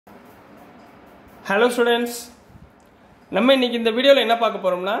Hello students, நம்ம இன்னைக்கு இந்த வீடியோல என்ன பார்க்க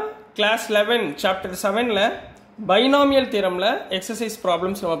போறோம்னா class 11 chapter 7ல binomial theoremல exercise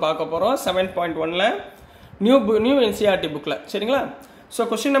problems நம்ம பார்க்க போறோம் 7.1ல new NCERT bookல சரிங்களா. So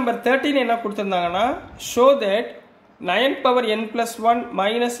question number 13 என்ன கொடுத்திருந்தாங்கன்னா show that 9 power n plus 1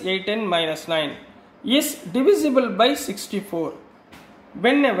 minus 8n minus 9 is divisible by 64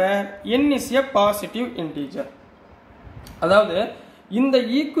 whenever n is a positive integer. அதாவது இந்த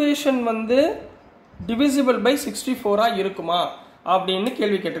ஈக்குவேஷன் வந்து divisible by 64 இருக்குமா அப்படின்னு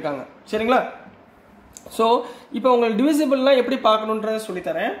கேள்வி கேட்டிருக்காங்க சரிங்களா. ஸோ இப்போ உங்களுக்கு டிவிசிபிள்லாம் எப்படி பார்க்கணுன்றத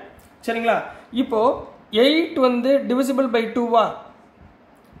சொல்லித்தரேன் சரிங்களா. இப்போ 8 வந்து divisible by 2வா,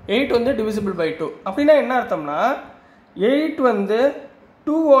 8 வந்து divisible by 2 அப்படின்னா என்ன அர்த்தம்னா 8 வந்து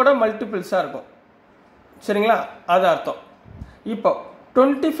 2ஓட மல்டிபிள்ஸாக இருக்கும் சரிங்களா, அது அர்த்தம். இப்போ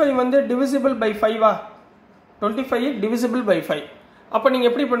 25 வந்து divisible by 5வா, 25 divisible by 5. அப்போ நீங்கள்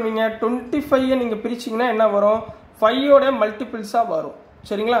எப்படி பண்ணுவீங்க, 25 நீங்கள் பிரிச்சிங்கன்னா என்ன வரும், 5ஓட மல்டிபிள்ஸாக வரும்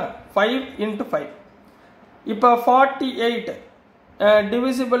சரிங்களா, 5 into 5. இப்போ 48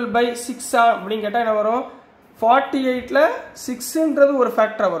 divisible by 6 அப்படின்னு கேட்டால் என்ன வரும், 48ல் 6ன்றது ஒரு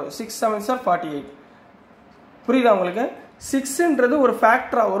ஃபேக்டராக வரும், 6 7s are 48. புரியுதா உங்களுக்கு, 6ன்றது ஒரு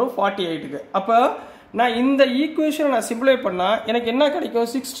ஃபேக்டராக வரும் 48க்கு. அப்போ நான் இந்த ஈக்குவேஷனை நான் சிம்பிளை பண்ணால் எனக்கு என்ன கிடைக்கும்,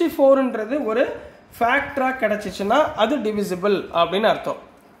 64ன்றது ஒரு ஃபேக்டராக கிடச்சிச்சுன்னா அது டிவிசிபிள் அப்படின்னு அர்த்தம்.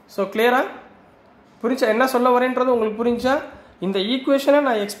 ஸோ கிளியரா புரிஞ்சா என்ன சொல்ல வரேன்றது உங்களுக்கு புரிஞ்சா, இந்த ஈக்குவேஷனை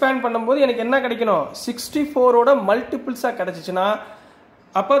நான் எக்ஸ்பேண்ட் பண்ணும்போது எனக்கு என்ன கிடைக்கணும், 64ஓட மல்டிபிள்ஸாக கிடச்சிச்சுன்னா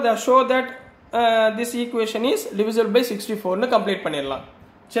அப்போ the show that this equation is divisible by 64ன்னு complete பண்ணிடலாம்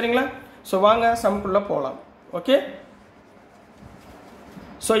சரிங்களா. ஸோ வாங்க சம்குள்ளே போகலாம். ஓகே,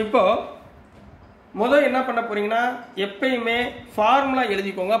 ஸோ இப்போ முதல் என்ன பண்ண போறீங்கன்னா எப்பயுமே ஃபார்முலா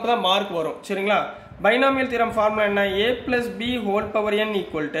எழுதிக்கோங்க, அப்பதான் மார்க் வரும் சரிங்களா. பைனாமியல் தியரம் ஃபார்முலா என்ன, a plus b whole power n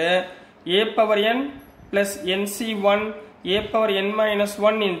equal to a power n plus nc1 a power n minus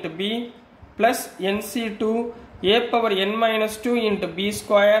 1 into b plus nc2 a power n minus 2 into b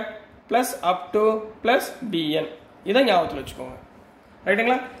square plus up to plus bn. இதை ஞாபகத்தில் வச்சுக்கோங்க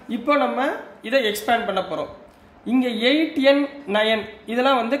ரைட்டுங்களா. இப்போ நம்ம இதை expand பண்ண போறோம். இங்கே 8n 9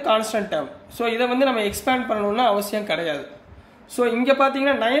 இதெல்லாம் வந்து கான்ஸ்டன்ட் டேர்ம். ஸோ இதை வந்து நம்ம எக்ஸ்பேண்ட் பண்ணணும்னு அவசியம் கிடையாது. ஸோ இங்கே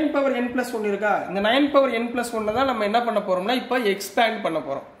பார்த்தீங்கன்னா 9 power n plus 1 இருக்கா, இந்த 9 power n plus 1 தான் நம்ம என்ன பண்ண போறோம்னா இப்போ எக்ஸ்பேண்ட் பண்ண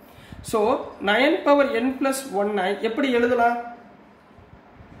போறோம். ஸோ 9 power n plus 1 எப்படி எழுதலாம்,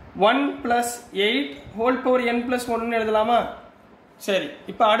 1 plus 8 whole power n plus 1 எழுதலாமா. சரி,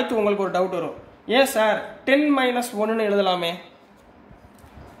 இப்போ அடுத்து உங்களுக்கு ஒரு டவுட் வரும், ஏன் சார் 10 minus 1 எழுதலாமே,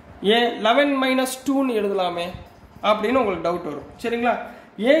 ஏன் 11 minus 2 எழுதலாமே அப்படின்னு உங்களுக்கு டவுட் வரும் சரிங்களா.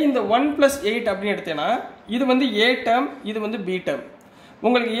 ஏன் இந்த 1 plus 8 அப்படின்னு எடுத்தேன்னா இது வந்து a டேர்ம், இது வந்து b டேர்ம்.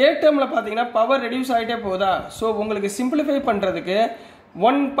 உங்களுக்கு a டேர்ம்ல பார்த்தீங்கன்னா பவர் ரெடியூஸ் ஆகிட்டே போகுதா. ஸோ உங்களுக்கு சிம்பிளிஃபை பண்ணுறதுக்கு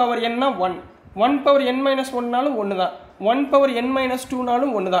 1 power n 1, 1 power n minus 1நாலும் ஒன்று தான், 1 power n minus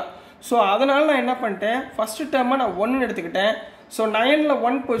 2நாலும் ஒன்று தான். ஸோ அதனால நான் என்ன பண்ணிட்டேன், ஃபர்ஸ்ட் டேர்மை நான் 1 எடுத்துக்கிட்டேன். ஸோ 9ல்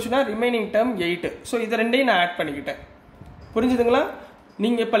 1 போச்சுன்னா ரிமைனிங் டேர்ம் 8. ஸோ இதை ரெண்டையும் நான் ஆட் பண்ணிக்கிட்டேன். புரிஞ்சுதுங்களா.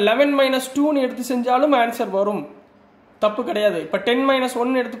 நீங்கள் இப்போ 11 minus 2 எடுத்து செஞ்சாலும் ஆன்சர் வரும், தப்பு கிடையாது. இப்போ 10 minus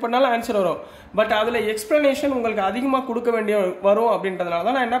 1 எடுத்து பண்ணாலும் ஆன்சர் வரும். பட் அதில் எக்ஸ்பிளனேஷன் உங்களுக்கு அதிகமாக கொடுக்க வேண்டிய வரும் அப்படின்றதுனால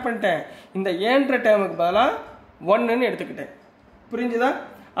தான் நான் என்ன பண்ணிட்டேன், இந்த ஏன்ற டேர்முக்கு பதிலாக 1ன்னு எடுத்துக்கிட்டேன். புரிஞ்சுதா.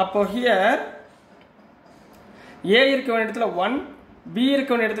 அப்போ ஹியர் ஏ இருக்க வேண்டிய இடத்துல 1, பி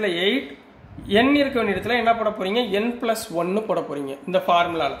இருக்க வேண்டிய இடத்துல 8, n இருக்க வேண்டிய இடத்துல என்ன போட போறீங்க, n plus 1 போட போறீங்க இந்த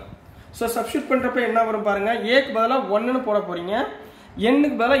ஃபார்முலாவில். ஸோ சப்ஸ்டியூட் பண்ணுறப்ப என்ன வரும் பாருங்க, ஏக்கு பதிலாக 1ன்னு போட போறீங்க,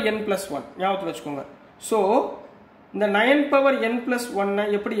 n-க்கு பதிலாக n plus 1 ஞாபகத்தில் வச்சுக்கோங்க. ஸோ இந்த 9 power n plus 1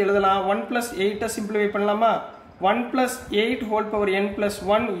 எப்படி எழுதலாம், 1 plus 8 சிம்பிளிஃபை பண்ணலாமா, 1 plus 8 whole power n plus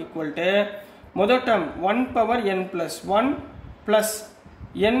 1 equal to முதல் term 1 power n plus 1 plus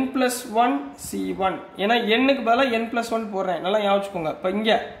n plus 1 c1. ஏன்னா n-க்கு பதிலாக n plus 1 போடுறேன், நல்லா ஞாபகம் வச்சுக்கோங்க. இப்போ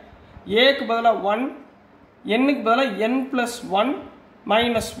இங்கே a-க்கு பதிலாக 1, n-க்கு பதிலாக n plus 1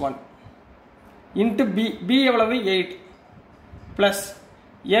 minus 1 into b எவ்வளவு 8 plus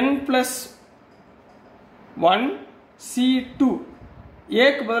n plus 1 c2,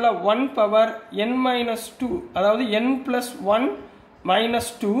 ஏக்கு பதிலாக 1 power n minus 2 அதாவது n plus 1 minus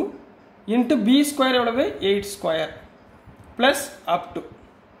 2 into b square எவ்வளவு 8 square plus up to.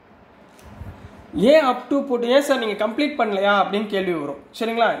 ஏன் up to போட்டு ஏன் சார் நீங்கள் கம்ப்ளீட் பண்ணலையா அப்படின்னு கேள்வி வரும்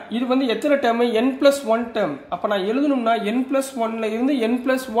சரிங்களா. இது வந்து எத்தனை டேர்மு, n plus 1 டேர்ம். அப்போ நான் எழுதணும்னா n plus 1ல இருந்து n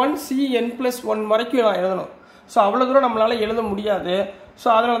plus 1 c n plus 1 வரைக்கும் நான் எழுதணும். ஸோ அவ்வளோ தூரம் நம்மளால் எழுத முடியாது. ஸோ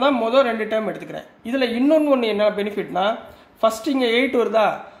அதனால தான் மொதல் 2 டேர்ம் எடுத்துக்கிறேன். இதில் இன்னொன்று என்ன பெனிஃபிட்னா, ஃபர்ஸ்ட் இங்கே 8 வருதா,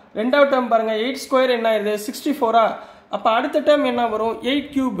 ரெண்டாவது டேர்ம் பாருங்கள் 8 ஸ்கொயர் என்ன ஆயிடுது 64. அப்போ அடுத்த டேர்ம் என்ன வரும் 8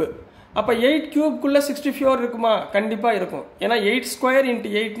 கியூப். அப்போ 8 கியூப்குள்ளே 64 இருக்குமா, கண்டிப்பாக இருக்கும். ஏன்னா 8 ஸ்கொயர்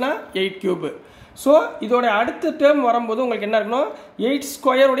இன்ட்டு 8னா 8 கியூப். ஸோ இதோட அடுத்த டேர்ம் வரும்போது உங்களுக்கு என்ன இருக்கணும் 8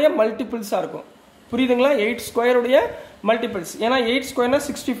 ஸ்கொயருடைய மல்டிபிள்ஸாக இருக்கும். புரியுதுங்களா? 8 ஸ்கொயருடைய மல்டிபிள்ஸ். ஏன்னா 8 ஸ்கொயர்னா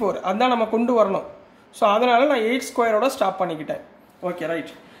 64, அதுதான் நம்ம கொண்டு வரணும். ஸோ அதனால நான் 8 ஸ்கொயரோட ஸ்டாப் பண்ணிக்கிட்டேன். Okay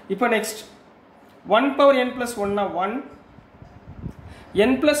right. இப்போ next 1 power n plus 1னா 1,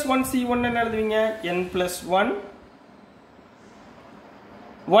 n plus 1 c1 என்ன எழுதுவீங்க? n plus 1,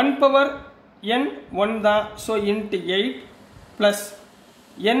 1 பவர் n 1 தான், so into 8 plus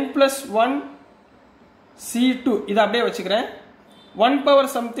n plus 1 c2, இதை அப்படியே வச்சுக்கிறேன். 1 பவர்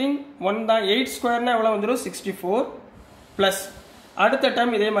சம்திங் 1 தான், 8 ஸ்கொயர்னா எவ்வளோ வந்துடும்? 64 ப்ளஸ் அடுத்த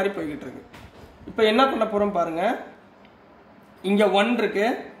டைம் இதே மாதிரி போய்கிட்டு இருக்கு. இப்போ என்ன பண்ண போகிறோம் பாருங்க, இங்கே 1 இருக்கு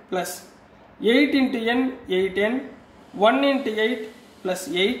plus 8 into n 8n, 1 into 8 plus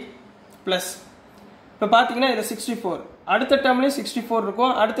 8 plus இப்போ பார்த்தீங்கன்னா இதில் 64, அடுத்த டேர்ம்லேயும் 64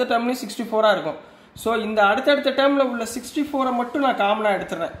 இருக்கும், அடுத்த டேர்ம்லேயும் 64ஆக இருக்கும். ஸோ இந்த அடுத்தடுத்த டேர்மில் உள்ள 64ஐ மட்டும் நான் காமனாக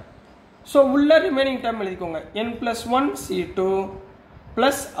எடுத்துடுறேன். ஸோ உள்ள ரிமைனிங் டேர்ம் எழுதிக்கோங்க, n plus 1 c2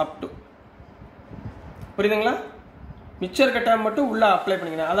 plus up to. புரியுதுங்களா? மிச்சம் இருக்க டேர்ம் மட்டும் உள்ள அப்ளை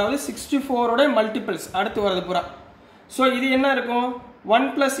பண்ணிக்கிறேன். அதாவது 64ஓட மல்டிபிள்ஸ் அடுத்து வரது பூரா. ஸோ இது என்ன இருக்கும்? 1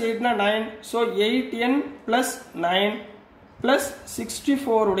 plus 8னா 9, so 8n plus 9 plus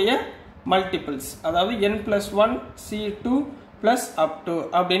 64உடைய multiples, அதாவது n plus 1 c2 plus up to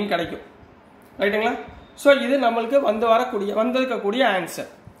அப்படின்னு கிடைக்கும். ரைட்டுங்களா? ஸோ இது நம்மளுக்கு வந்திருக்கக்கூடிய ஆன்சர்.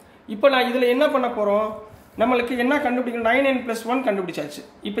 இப்போ நான் இதில் என்ன பண்ண போகிறோம், நம்மளுக்கு என்ன கண்டுபிடிக்கணும்? 9n plus 1 கண்டுபிடிச்சாச்சு.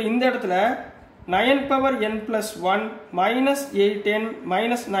 இப்போ இந்த இடத்துல 9 power n plus 1 minus 8n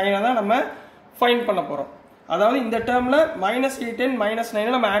minus 9 தான் நம்ம ஃபைண்ட் பண்ண போகிறோம். அதாவது இந்த டேர்மில் மைனஸ் 8n மைனஸ்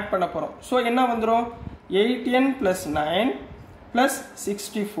 9 நம்ம ஆட் பண்ண போகிறோம். ஸோ என்ன வந்துடும்? 8n plus 9 plus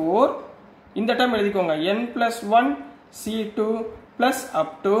 64, இந்த டேர்ம் எழுதிக்கோங்க, n plus 1 c2 plus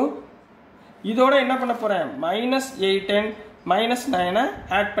up to, இதோட என்ன பண்ண போகிறேன்? மைனஸ் 8n மைனஸ் 9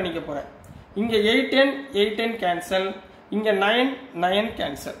 ஆட் பண்ணிக்க போகிறேன். இங்கே 8n கேன்சல், இங்கே 9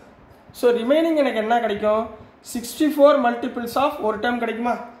 கேன்சல். ஸோ ரிமைனிங் எனக்கு என்ன கிடைக்கும்? 64 மல்டிபிள்ஸ் ஆஃப் ஒரு டேர்ம்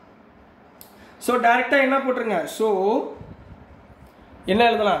கிடைக்குமா? ஸோ டைரெக்டாக என்ன போட்டுருங்க. ஸோ என்ன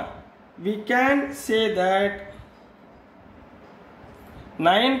எழுதலாம்? we can say that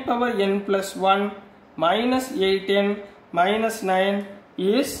 9 power n plus 1 minus 8n minus 9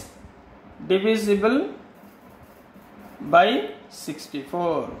 is divisible by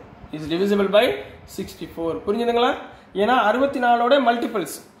 64. is divisible by 64. புரிஞ்சுதுங்களா? ஏன்னா 64ஓட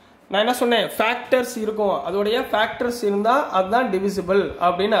மல்டிபிள்ஸ், நான் என்ன சொன்னேன்? ஃபேக்டர்ஸ் இருக்கும், அதோடைய ஃபேக்டர்ஸ் இருந்தால் அதுதான் டிவிசிபிள்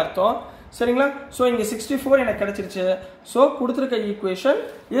அப்படின்னு அர்த்தம். சரிங்களா? ஸோ இங்கே 64 எனக்கு கிடைச்சிருச்சு. ஸோ கொடுத்துருக்க ஈக்குவேஷன்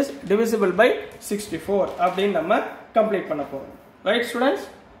இஸ் டிவிசிபிள் பை 64 அப்படின்னு நம்ம கம்ப்ளீட் பண்ண போகிறோம். Right students?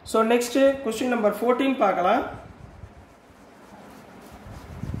 So next question number 14 பார்க்கலாம்.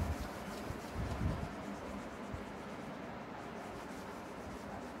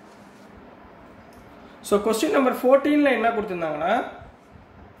 ஸோ கொஸ்டின் நம்பர் 14ல என்ன கொடுத்துருந்தாங்கன்னா,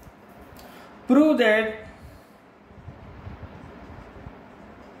 prove that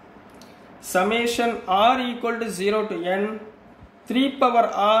summation r equal to 0 to n 3 power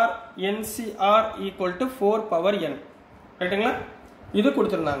r ncr equal to 4 power n. ரைட்டுங்களா? இது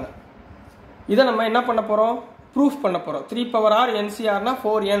கொடுத்துருந்தாங்க. இதை நம்ம என்ன பண்ண போகிறோம்? ப்ரூஃப் பண்ண போகிறோம். 3 power r ncrனா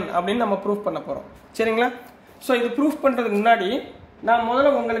 4n அப்படின்னு நம்ம ப்ரூஃப் பண்ண போகிறோம். சரிங்களா? ஸோ இது ப்ரூஃப் பண்ணுறதுக்கு முன்னாடி நான்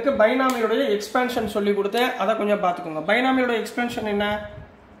முதல்ல உங்களுக்கு பைனாமியோடைய எக்ஸ்பேன்ஷன் சொல்லி கொடுத்தேன், அதை கொஞ்சம் பார்த்துக்கோங்க. பைனாமியோட எக்ஸ்பேன்ஷன் என்ன?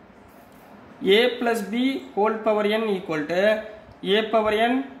 a plus b whole power n equal to a power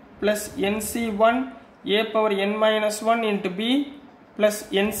n plus nc1 a power n minus 1 into b plus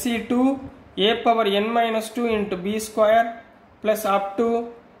nc2 a power n minus 2 into b square plus up to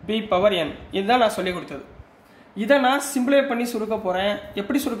b power n. இதுதான் நான் சொல்லி கொடுத்தது. இதை நான் சிம்பிளை பண்ணி சுருக்க போகிறேன்.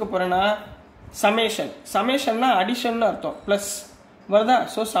 எப்படி சுருக்க போகிறேன்னா, சமேஷன். சமேஷன்னா அடிஷன் அர்த்தம், ப்ளஸ் வருதா?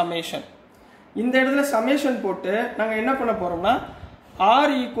 So summation. இந்த இடத்துல சமேஷன் போட்டு நாங்கள் என்ன பண்ண போகிறோம்னா, r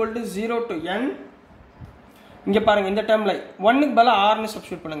equal to 0 to n, இங்கே பாருங்க இந்த டேர்மில் 1க்கு பதிலாக r னு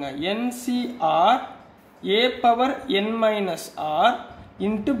சப்ஸ்டியூட் பண்ணுங்க, ncr a power n minus r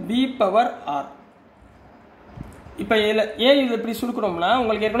into b power r. இப்போ இதில் ஏன் இது எப்படி சுருக்கிறோம்னா,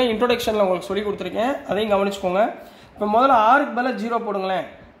 உங்களுக்கு ஏற்கனவே இன்ட்ரோடக்ஷனில் உங்களுக்கு சொல்லி கொடுத்துருக்கேன், அதையும் கவனிச்சுக்கோங்க. இப்போ முதல்ல ஆருக்கு பதிலாக 0 போடுங்களேன்.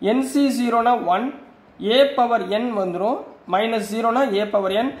 nc 0னா 1, a பவர் n வந்துடும், minus 0னா a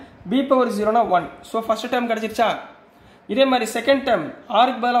power n, b power 0னா 1. So first time கிடச்சிருச்சா? இதே மாதிரி செகண்ட் டைம்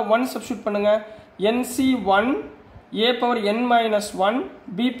ஆருக்கு பதிலாக 1 சப்ஸ்டியூட் பண்ணுங்க, nc1 a power n minus 1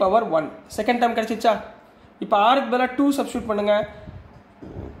 b power 1. Second time கிடச்சிருச்சா? இப்போ ஆருக்கு பதிலாக 2 சப்ஸ்டியூட் பண்ணுங்க,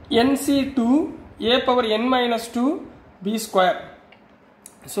 nc2 a power n minus 2 b square.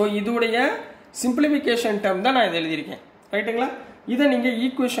 So இதுடைய simplification term தான் நான் இதை எழுதியிருக்கேன். ரைட்டுங்களா? இதை நீங்கள்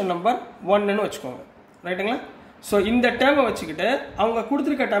ஈக்குவேஷன் நம்பர் 1ன்னு வச்சுக்கோங்க. ரைட்டுங்களா? ஸோ இந்த டேர்மை வச்சுக்கிட்டு அவங்க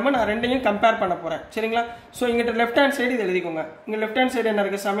கொடுத்துருக்க டேர்மை நான் ரெண்டையும் கம்பேர் பண்ண போகிறேன் சரிங்களா. ஸோ இங்கிட்ட லெஃப்ட் ஹேண்ட் சைடு இது எழுதிக்கோங்க. இங்கே லெஃப்ட் ஹேண்ட் சைடு என்ன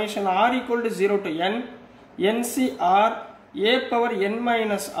இருக்குது, summation R equal to 0 to n NCR a power n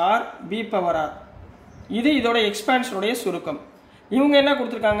minus R b power R. இது இதோட எக்ஸ்பான்ஷனுடைய சுருக்கம். இவங்க என்ன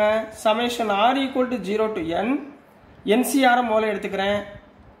கொடுத்துருக்காங்க, summation R equal to 0 to n NCR முதல்ல எடுத்துக்கிறேன்,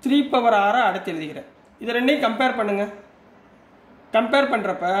 3 பவர் ஆரை அடுத்து எழுதிக்கிறேன். இது ரெண்டையும் கம்பேர் பண்ணுங்க. கம்பேர்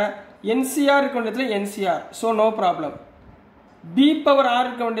பண்ணுறப்ப NCR இருக்க வேண்டியதில் NCR, so no problem. B power R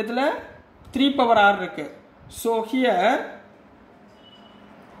இருக்க வேண்டியதில் 3 பவர் ஆர் இருக்கு. ஸோ ஹியர்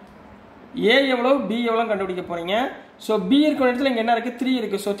A எவ்வளோ B எவ்வளோ கண்டுபிடிக்க போறீங்க. ஸோ B இருக்க வேண்டியதில் இங்கே என்ன இருக்குது, 3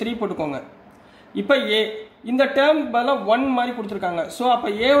 இருக்குது. ஸோ 3 போட்டுக்கோங்க. இப்போ A இந்த டேர்ம் பதிலாக 1 மாதிரி கொடுத்துருக்காங்க. ஸோ அப்போ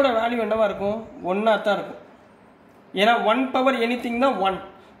ஏவோட வேல்யூ என்னவா இருக்கும், 1ஆக தான் இருக்கும். ஏன்னா 1 பவர் எனிதிங் தான் 1.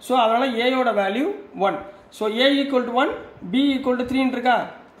 ஸோ அதனால் ஏயோட value 1. So A equal to 1 B equal to 3 இருக்கா,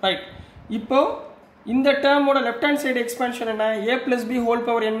 ரைட். இப்போ இந்த டேர்மோட லெஃப்ட் ஹேண்ட் சைடு எக்ஸ்பான்ஷன் என்ன, a plus b whole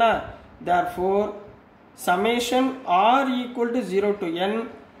power என்ன, therefore summation r equal to 0 to n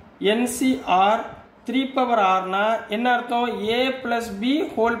NCR 3 power r னா என்ன அர்த்தம், a plus b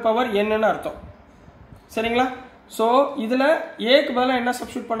whole power n ன்னு அர்த்தம் சரிங்களா. ஸோ இதில் ஏக்கு பதிலாக என்ன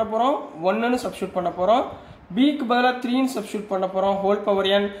சப்ஸ்டியூட் பண்ண போகிறோம், 1ன்னு சப்ஸ்டியூட் பண்ண போகிறோம். பிக்கு பதிலாக 3ன்னு சப்ஸ்டியூட் பண்ண போகிறோம், whole power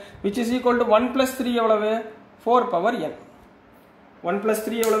n which is equal to 1 plus 3 எவ்வளவு, 4 பவர் n. 1 plus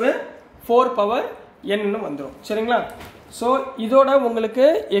 3 எவ்வளவு, 4 பவர் n ன்னு வந்துடும் சரிங்களா. ஸோ இதோட உங்களுக்கு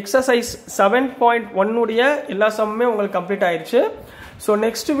எக்ஸசைஸ் 7.1 உடைய எல்லா சம்மே உங்களுக்கு கம்ப்ளீட் ஆயிடுச்சு. ஸோ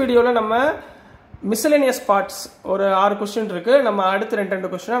நெக்ஸ்ட் வீடியோவில் நம்ம மிஸ்செலேனியஸ் பார்ட்ஸ் ஒரு 6 கொஸ்டின் இருக்கு, நம்ம அடுத்து 2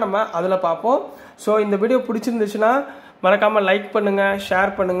 கொஸ்டினாக நம்ம அதில் பார்ப்போம். ஸோ இந்த வீடியோ பிடிச்சிருந்துச்சுன்னா மறக்காமல் லைக் பண்ணுங்கள்,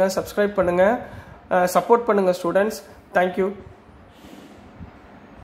 ஷேர் பண்ணுங்கள், சப்ஸ்கிரைப் பண்ணுங்கள், சப்போர்ட் பண்ணுங்கள் ஸ்டூடெண்ட்ஸ். தேங்க்யூ.